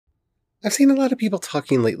I've seen a lot of people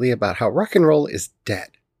talking lately about how rock and roll is dead.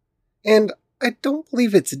 And I don't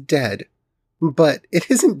believe it's dead, but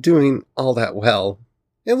it isn't doing all that well,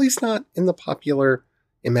 at least not in the popular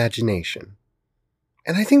imagination.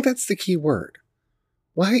 And I think that's the key word.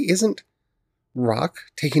 Why isn't rock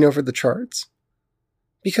taking over the charts?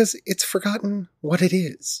 Because it's forgotten what it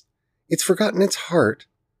is. It's forgotten its heart,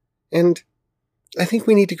 and I think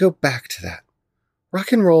we need to go back to that.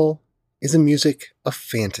 Rock and roll is a music of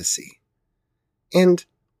fantasy. And,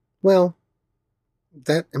 well,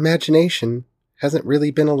 that imagination hasn't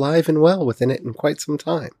really been alive and well within it in quite some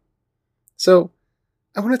time. So,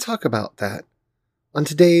 I want to talk about that on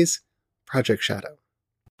today's Project Shadow.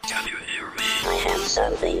 Can you hear me? I have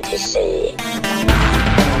something to say.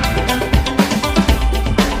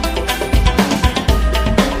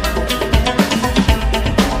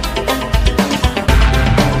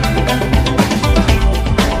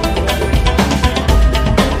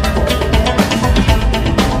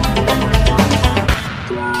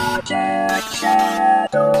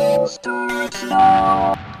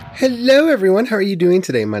 Hello everyone, how are you doing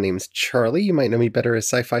today? My name's Charlie. You might know me better as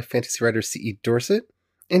sci-fi fantasy writer C.E. Dorset.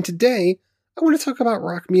 And today, I want to talk about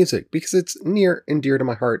rock music because it's near and dear to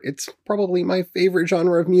my heart. It's probably my favorite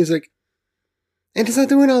genre of music. And it's not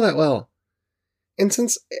doing all that well. And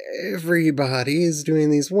since everybody is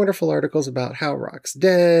doing these wonderful articles about how rock's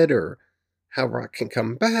dead or how rock can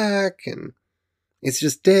come back and it's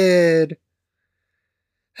just dead,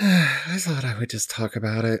 I thought I would just talk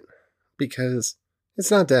about it because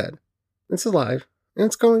it's not dead. It's alive, and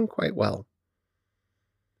it's going quite well.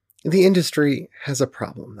 The industry has a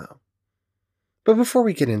problem, though. But before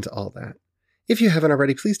we get into all that, if you haven't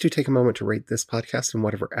already, please do take a moment to rate this podcast in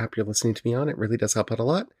whatever app you're listening to me on. It really does help out a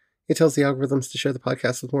lot. It tells the algorithms to share the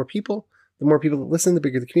podcast with more people. The more people that listen, the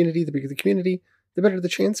bigger the community. The bigger the community, the better the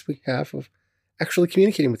chance we have of actually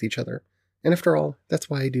communicating with each other. And after all, that's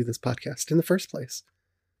why I do this podcast in the first place.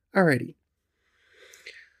 Alrighty.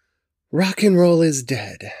 Rock and roll is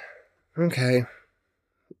dead. Okay.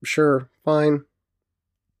 Sure, fine.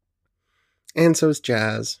 And so is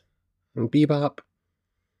jazz, and bebop,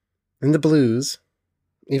 and the blues,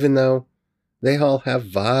 even though they all have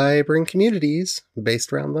vibrant communities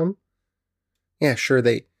based around them. Yeah, sure,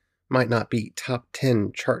 they might not be top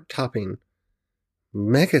 10 chart-topping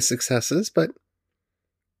mega successes, but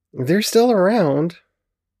they're still around.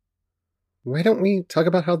 Why don't we talk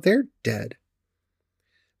about how they're dead?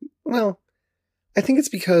 Well, I think it's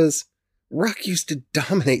because rock used to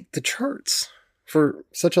dominate the charts for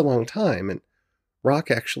such a long time, and rock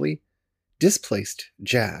actually displaced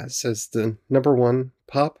jazz as the number one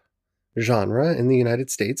pop genre in the United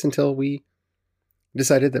States until we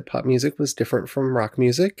decided that pop music was different from rock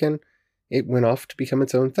music, and it went off to become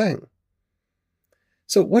its own thing.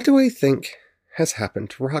 So what do I think has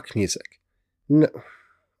happened to rock music? No,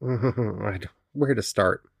 where to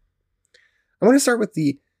start? I want to start with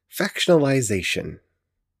the factionalization.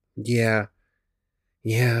 Yeah,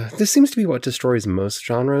 this seems to be what destroys most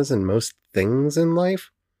genres and most things in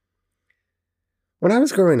life. When I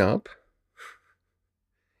was growing up,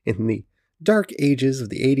 in the dark ages of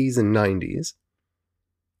the 80s and 90s,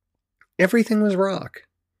 everything was rock.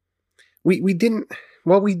 We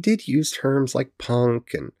did use terms like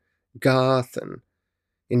punk and goth and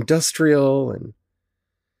industrial and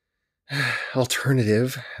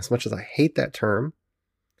alternative, as much as I hate that term.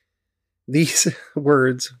 These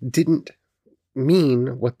words didn't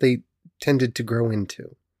mean what they tended to grow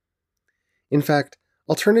into. In fact,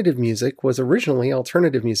 alternative music was originally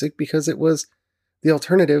alternative music because it was the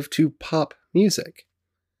alternative to pop music.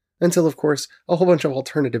 Until, of course, a whole bunch of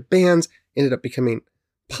alternative bands ended up becoming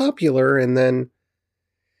popular, and then,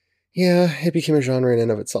 it became a genre in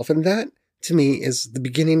and of itself. And that, to me, is the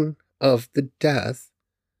beginning of the death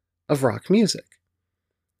of rock music.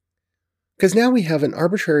 Because now we have an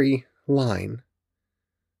arbitrary line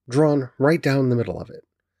drawn right down the middle of it,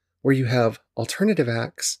 where you have alternative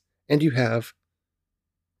acts and you have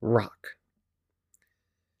rock.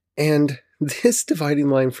 And this dividing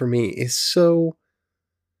line for me is so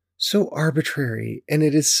arbitrary, and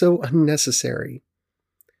it is so unnecessary,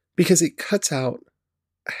 because it cuts out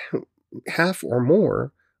half or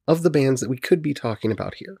more of the bands that we could be talking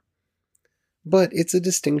about here. But it's a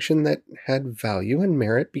distinction that had value and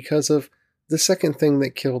merit because of the second thing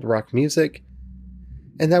that killed rock music,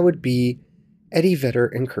 and that would be Eddie Vedder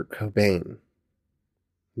and Kurt Cobain.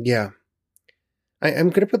 Yeah. I'm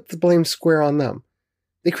going to put the blame square on them.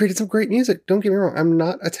 They created some great music, don't get me wrong. I'm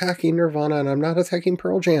not attacking Nirvana, and I'm not attacking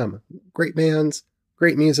Pearl Jam. Great bands,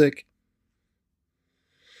 great music.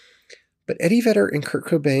 But Eddie Vedder and Kurt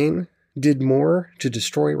Cobain did more to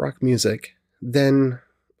destroy rock music than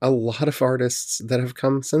a lot of artists that have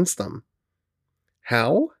come since them.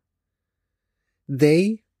 How?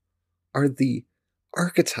 They are the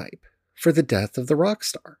archetype for the death of the rock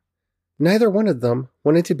star. Neither one of them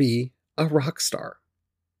wanted to be a rock star.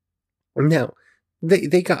 Now,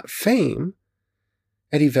 they got fame.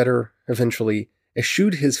 Eddie Vedder eventually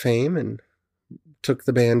eschewed his fame and took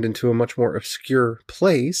the band into a much more obscure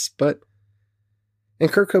place,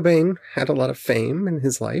 and Kurt Cobain had a lot of fame in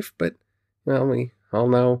his life, but, well, we all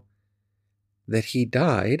know that he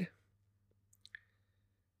died.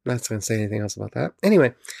 Not going to say anything else about that.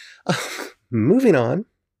 Anyway, moving on.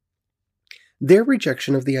 Their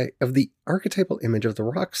rejection of the archetypal image of the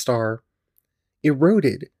rock star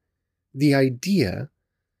eroded the idea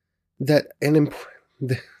that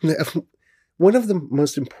one of the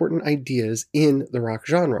most important ideas in the rock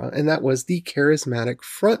genre, and that was the charismatic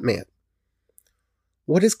frontman.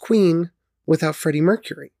 What is Queen without Freddie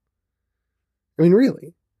Mercury? I mean,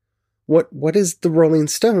 really, what is the Rolling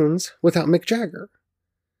Stones without Mick Jagger?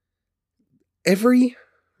 Every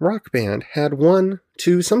rock band had one,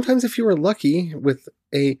 two, sometimes if you were lucky with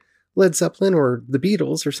a Led Zeppelin or the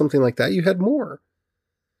Beatles or something like that, you had more.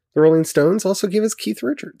 The Rolling Stones also gave us Keith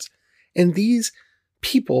Richards. And these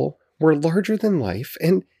people were larger than life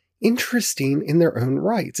and interesting in their own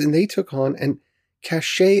rights. And they took on an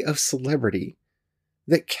cachet of celebrity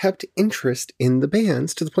that kept interest in the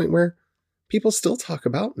bands to the point where people still talk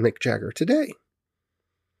about Mick Jagger today.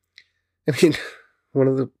 I mean, one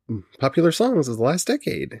of the popular songs of the last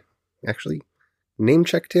decade actually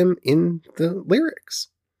name-checked him in the lyrics.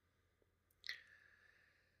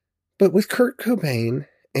 But with Kurt Cobain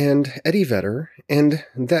and Eddie Vedder and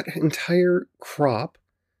that entire crop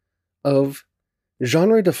of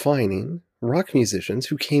genre-defining rock musicians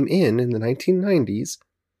who came in the 1990s,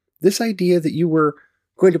 this idea that you were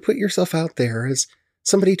going to put yourself out there as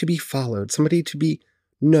somebody to be followed, somebody to be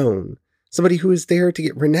known, somebody who is there to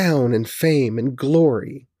get renown and fame and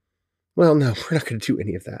glory. Well, no, we're not going to do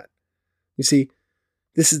any of that. You see,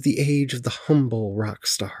 this is the age of the humble rock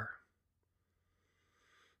star.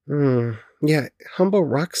 Yeah, humble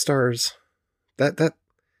rock stars, that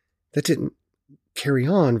didn't carry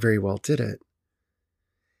on very well, did it?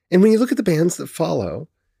 And when you look at the bands that follow,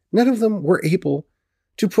 none of them were able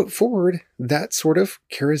to put forward that sort of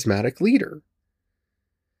charismatic leader.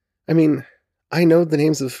 I mean, I know the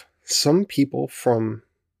names of some people from,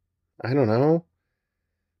 I don't know,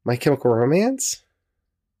 My Chemical Romance,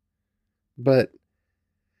 but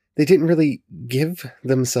they didn't really give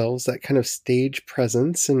themselves that kind of stage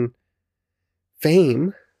presence and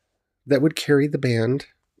fame that would carry the band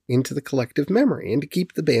into the collective memory and to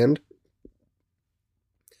keep the band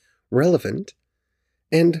relevant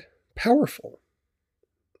and powerful.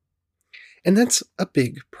 And that's a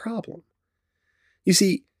big problem. You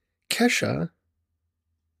see, Kesha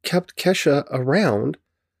kept Kesha around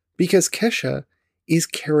because Kesha is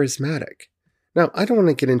charismatic. Now, I don't want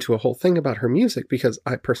to get into a whole thing about her music because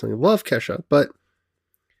I personally love Kesha, but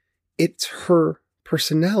it's her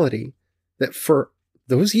personality that for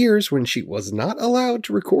those years when she was not allowed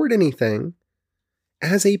to record anything,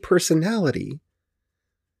 as a personality,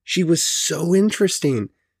 she was so interesting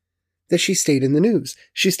that she stayed in the news.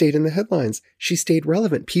 She stayed in the headlines. She stayed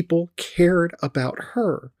relevant. People cared about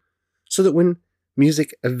her. So that when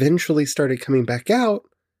music eventually started coming back out,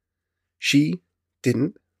 she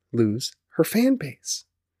didn't lose her fan base.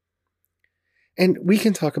 And we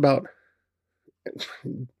can talk about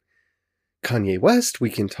Kanye West, we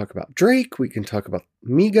can talk about Drake, we can talk about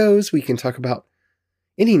Migos, we can talk about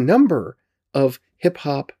any number of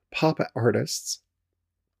hip-hop pop artists.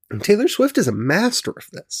 And Taylor Swift is a master of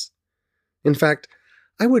this. In fact,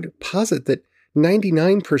 I would posit that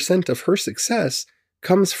 99% of her success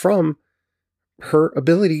comes from her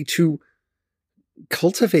ability to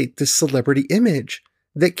cultivate this celebrity image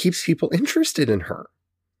that keeps people interested in her.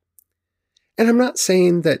 And I'm not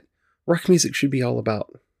saying that rock music should be all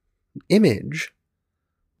about image,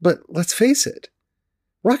 but let's face it,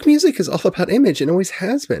 rock music is all about image and always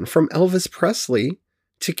has been, from Elvis Presley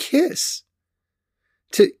to Kiss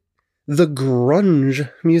to the grunge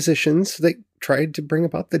musicians that tried to bring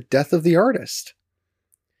about the death of the artist.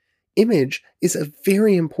 Image is a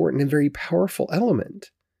very important and very powerful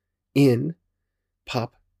element in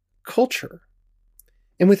pop culture.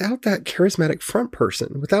 And without that charismatic front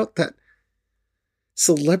person, without that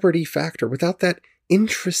celebrity factor, without that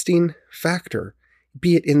interesting factor,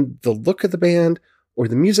 be it in the look of the band or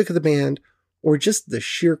the music of the band, or just the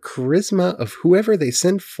sheer charisma of whoever they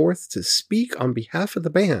send forth to speak on behalf of the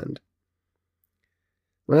band,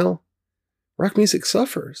 well, rock music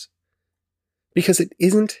suffers because it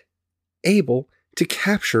isn't able to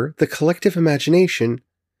capture the collective imagination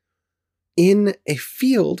in a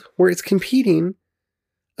field where it's competing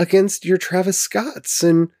against your Travis Scotts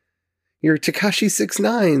and your Tekashi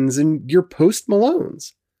 6ix9ines and your Post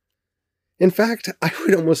Malones. In fact, I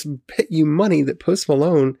would almost bet you money that Post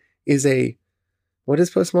Malone is what is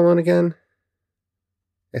Post Malone again?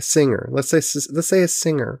 A singer. Let's say a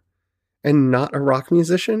singer and not a rock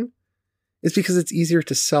musician. It's because it's easier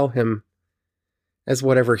to sell him as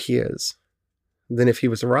whatever he is than if he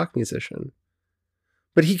was a rock musician.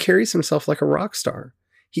 But he carries himself like a rock star.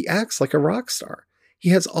 He acts like a rock star. He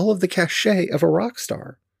has all of the cachet of a rock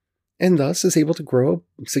star, and thus is able to grow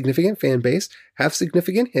a significant fan base, have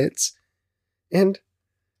significant hits, and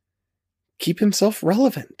keep himself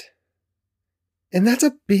relevant. And that's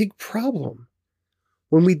a big problem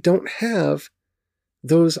when we don't have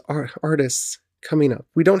those artists coming up.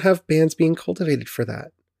 We don't have bands being cultivated for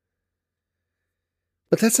that.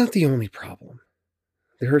 But that's not the only problem.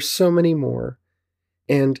 There are so many more.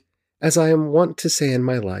 And as I am wont to say in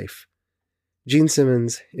my life, Gene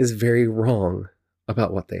Simmons is very wrong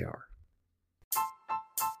about what they are.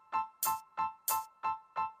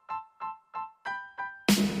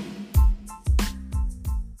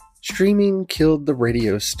 Streaming killed the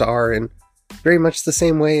radio star in very much the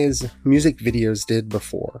same way as music videos did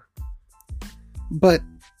before. But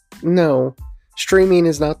no, streaming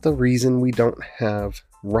is not the reason we don't have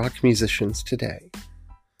rock musicians today.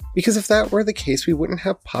 Because if that were the case, we wouldn't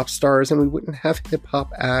have pop stars and we wouldn't have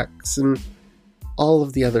hip-hop acts and all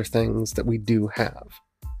of the other things that we do have.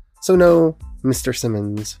 So no, Mr.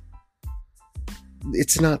 Simmons,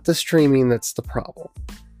 it's not the streaming that's the problem.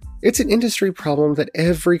 It's an industry problem that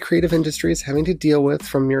every creative industry is having to deal with,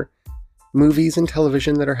 from your movies and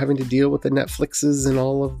television that are having to deal with the Netflixes and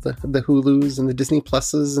all of the Hulus and the Disney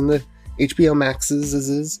Pluses and the HBO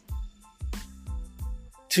Maxes,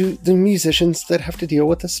 to the musicians that have to deal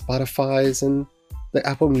with the Spotifys and the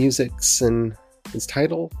Apple Musics, and is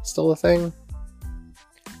Tidal still a thing?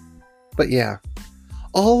 But yeah,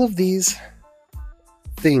 all of these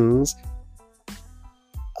things,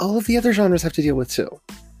 all of the other genres have to deal with too.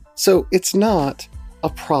 So it's not a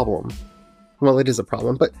problem. Well, it is a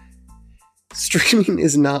problem, but streaming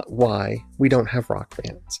is not why we don't have rock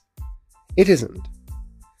bands. It isn't.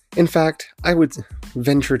 In fact, I would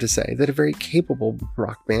venture to say that a very capable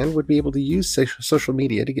rock band would be able to use social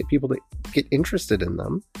media to get people to get interested in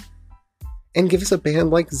them, and give us a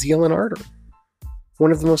band like Zeal and Ardor,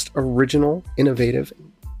 one of the most original, innovative,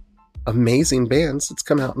 amazing bands that's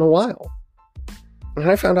come out in a while.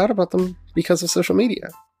 And I found out about them because of social media.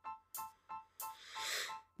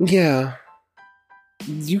 Yeah,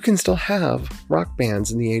 you can still have rock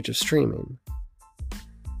bands in the age of streaming.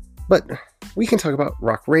 But we can talk about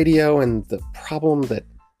rock radio and the problem that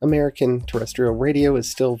American terrestrial radio is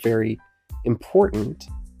still very important,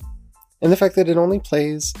 and the fact that it only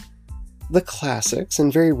plays the classics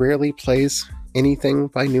and very rarely plays anything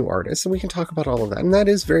by new artists, and we can talk about all of that, and that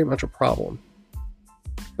is very much a problem.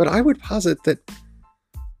 But I would posit that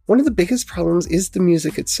one of the biggest problems is the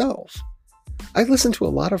music itself. I listen to a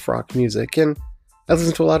lot of rock music, and I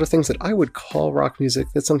listen to a lot of things that I would call rock music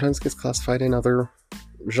that sometimes gets classified in other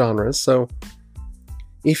genres, so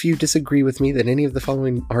if you disagree with me that any of the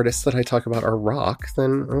following artists that I talk about are rock,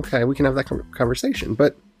 then okay, we can have that conversation.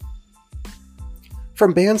 But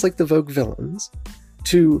from bands like the Vogue Villains,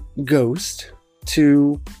 to Ghost,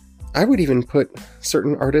 to, I would even put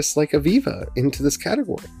certain artists like Aviva into this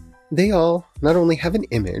category. They all not only have an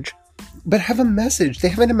image, but have a message, they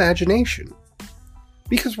have an imagination.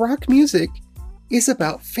 Because rock music is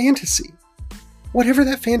about fantasy, whatever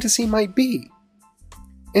that fantasy might be.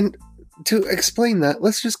 And to explain that,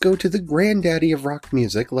 let's just go to the granddaddy of rock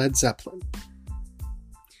music, Led Zeppelin.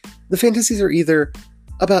 The fantasies are either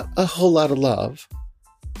about a whole lot of love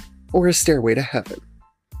or a stairway to heaven.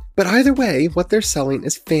 But either way, what they're selling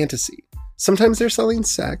is fantasy. Sometimes they're selling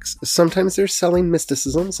sex, sometimes they're selling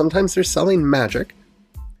mysticism, sometimes they're selling magic,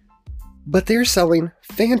 but they're selling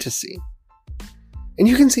fantasy. And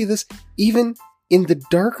you can see this even in the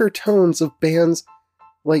darker tones of bands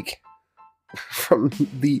like, from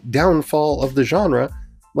the downfall of the genre,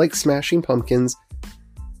 like Smashing Pumpkins,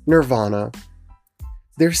 Nirvana.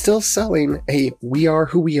 They're still selling a we are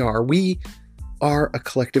who we are. We are a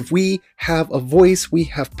collective. We have a voice. We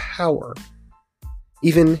have power.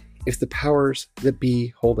 Even if the powers that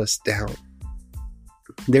be hold us down.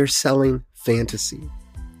 They're selling fantasy.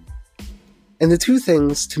 And the two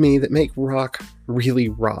things to me that make rock really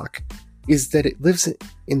rock is that it lives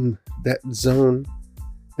in that zone,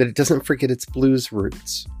 that it doesn't forget its blues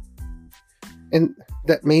roots. And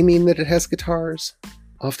that may mean that it has guitars.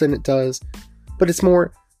 Often it does. But it's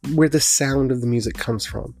more where the sound of the music comes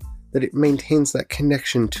from. that it maintains that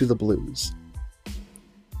connection to the blues.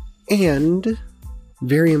 And,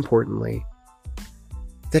 very importantly,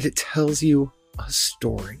 that it tells you a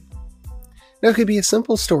story. Now, it could be a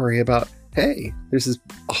simple story about, hey, there's this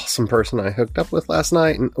awesome person I hooked up with last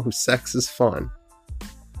night, and oh, sex is fun.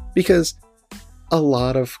 Because a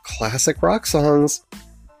lot of classic rock songs,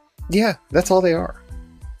 yeah, that's all they are.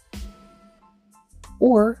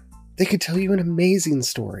 Or they could tell you an amazing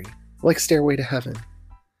story, like Stairway to Heaven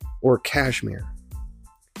or Kashmir.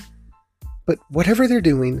 But whatever they're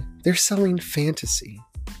doing, they're selling fantasy.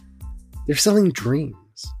 They're selling dreams.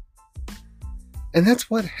 And that's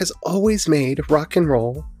what has always made rock and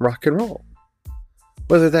roll.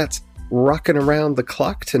 Whether that's Rockin' Around the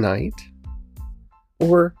Clock Tonight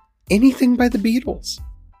or anything by the Beatles.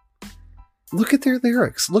 Look at their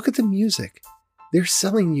lyrics. Look at the music. They're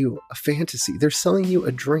selling you a fantasy. They're selling you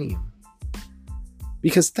a dream.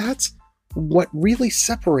 Because that's what really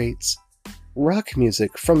separates rock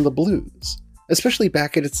music from the blues, especially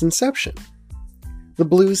back at its inception. The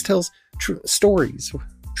blues tells true stories,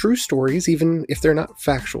 even if they're not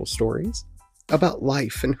factual stories, about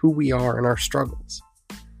life and who we are and our struggles.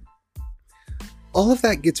 All of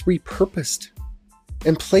that gets repurposed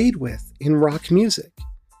and played with in rock music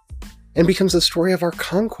and becomes a story of our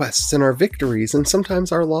conquests and our victories and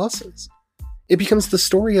sometimes our losses. It becomes the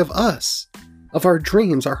story of us, of our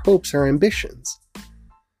dreams, our hopes, our ambitions.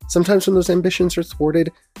 Sometimes when those ambitions are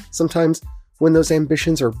thwarted, sometimes when those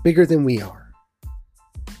ambitions are bigger than we are.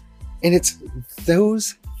 And it's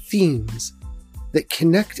those themes that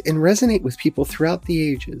connect and resonate with people throughout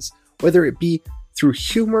the ages, whether it be through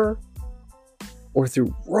humor or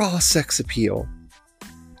through raw sex appeal.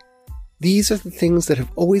 These are the things that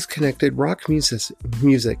have always connected rock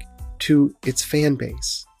music to its fan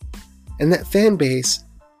base. And that fan base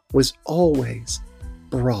was always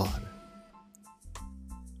broad.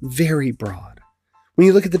 Very broad. When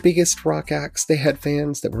you look at the biggest rock acts, they had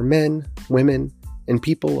fans that were men, women, and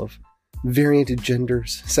people of variant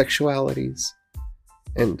genders, sexualities,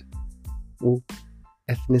 and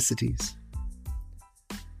ethnicities.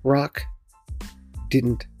 Rock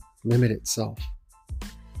didn't limit itself.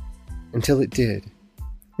 Until it did.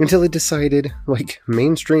 Until it decided, like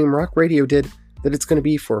mainstream rock radio did, that it's going to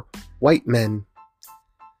be for white men.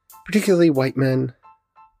 Particularly white men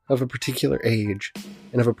of a particular age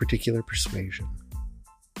and of a particular persuasion.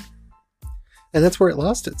 And that's where it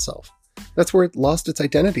lost itself. That's where it lost its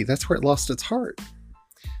identity. That's where it lost its heart.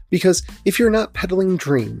 Because if you're not peddling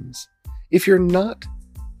dreams, if you're not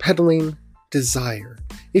peddling desire,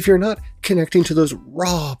 if you're not connecting to those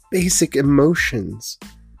raw, basic emotions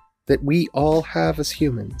that we all have as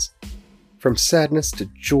humans, from sadness to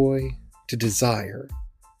joy to desire,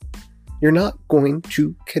 you're not going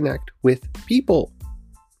to connect with people.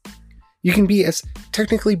 You can be as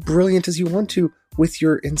technically brilliant as you want to with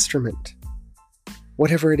your instrument.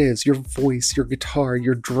 Whatever it is, your voice, your guitar,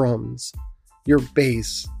 your drums, your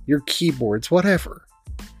bass, your keyboards, whatever.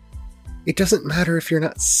 It doesn't matter if you're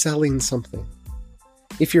not selling something.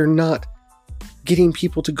 If you're not getting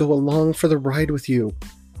people to go along for the ride with you.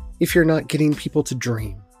 If you're not getting people to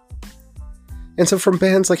dream. And so from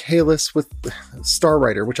bands like Hayless with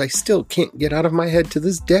Starwriter, which I still can't get out of my head to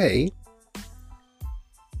this day,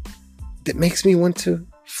 that makes me want to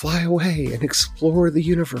fly away and explore the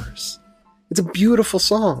universe. It's a beautiful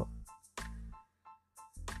song.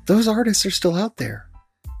 Those artists are still out there.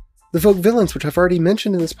 The Vaudevillains, which I've already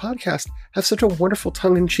mentioned in this podcast, have such a wonderful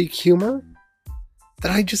tongue-in-cheek humor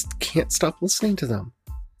that I just can't stop listening to them.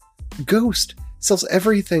 Ghost sells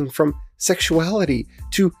everything from sexuality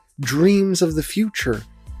to dreams of the future,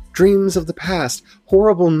 dreams of the past,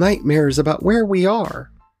 horrible nightmares about where we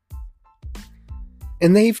are.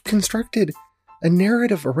 And they've constructed a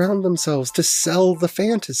narrative around themselves to sell the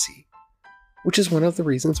fantasy, which is one of the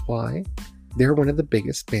reasons why they're one of the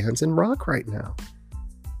biggest bands in rock right now.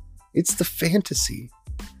 It's the fantasy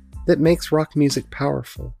that makes rock music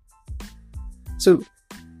powerful. So,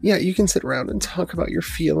 yeah, you can sit around and talk about your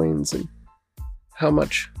feelings and how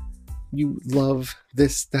much you love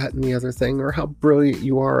this, that, and the other thing, or how brilliant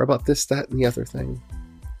you are about this, that, and the other thing.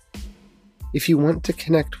 If you want to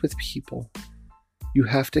connect with people, you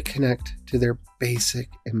have to connect to their basic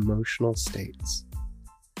emotional states.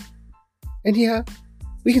 And yeah,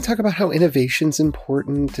 we can talk about how innovation's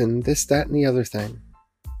important and this, that, and the other thing.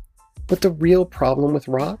 But the real problem with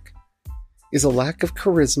rock is a lack of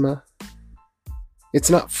charisma. It's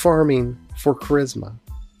not farming for charisma.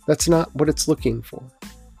 That's not what it's looking for.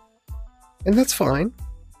 And that's fine.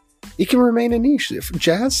 It can remain a niche. If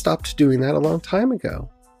jazz stopped doing that a long time ago.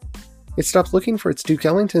 It stopped looking for its Duke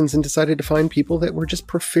Ellingtons and decided to find people that were just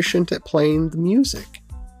proficient at playing the music.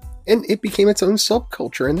 And it became its own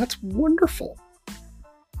subculture, and that's wonderful.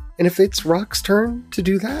 And if it's rock's turn to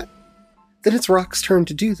do that, then it's rock's turn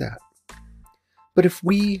to do that. But if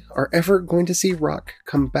we are ever going to see rock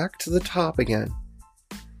come back to the top again,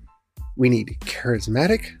 we need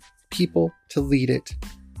charismatic people to lead it.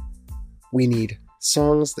 We need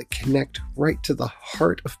songs that connect right to the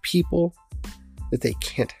heart of people, that they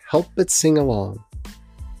can't help but sing along.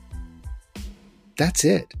 That's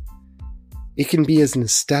it. It can be as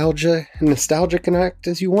nostalgic an act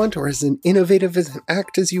as you want, or as an innovative as an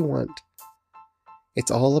act as you want.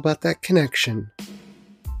 It's all about that connection.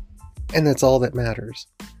 And that's all that matters.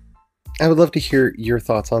 I would love to hear your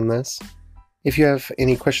thoughts on this. If you have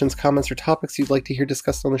any questions, comments, or topics you'd like to hear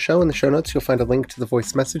discussed on the show, in the show notes you'll find a link to the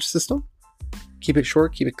voice message system. Keep it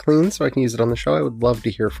short, keep it clean, so I can use it on the show. I would love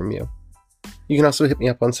to hear from you. You can also hit me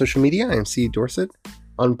up on social media. I am C. Dorsett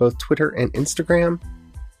on both Twitter and Instagram.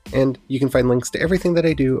 And you can find links to everything that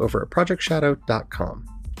I do over at projectshadow.com.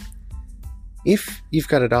 If you've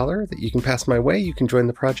got $1 that you can pass my way, you can join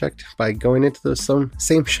the project by going into those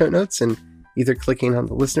same show notes and either clicking on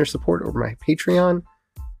the listener support or my Patreon.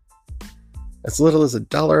 As little as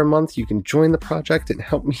 $1 a month, you can join the project and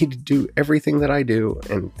help me to do everything that I do,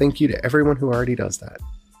 and thank you to everyone who already does that.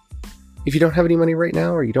 If you don't have any money right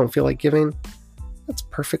now or you don't feel like giving, that's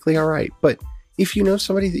perfectly alright, but if you know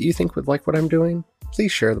somebody that you think would like what I'm doing,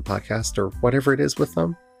 please share the podcast or whatever it is with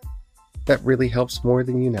them. That really helps more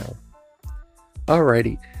than you know.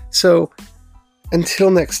 Alrighty, so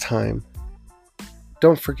until next time,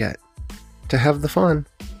 don't forget to have the fun.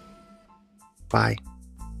 Bye.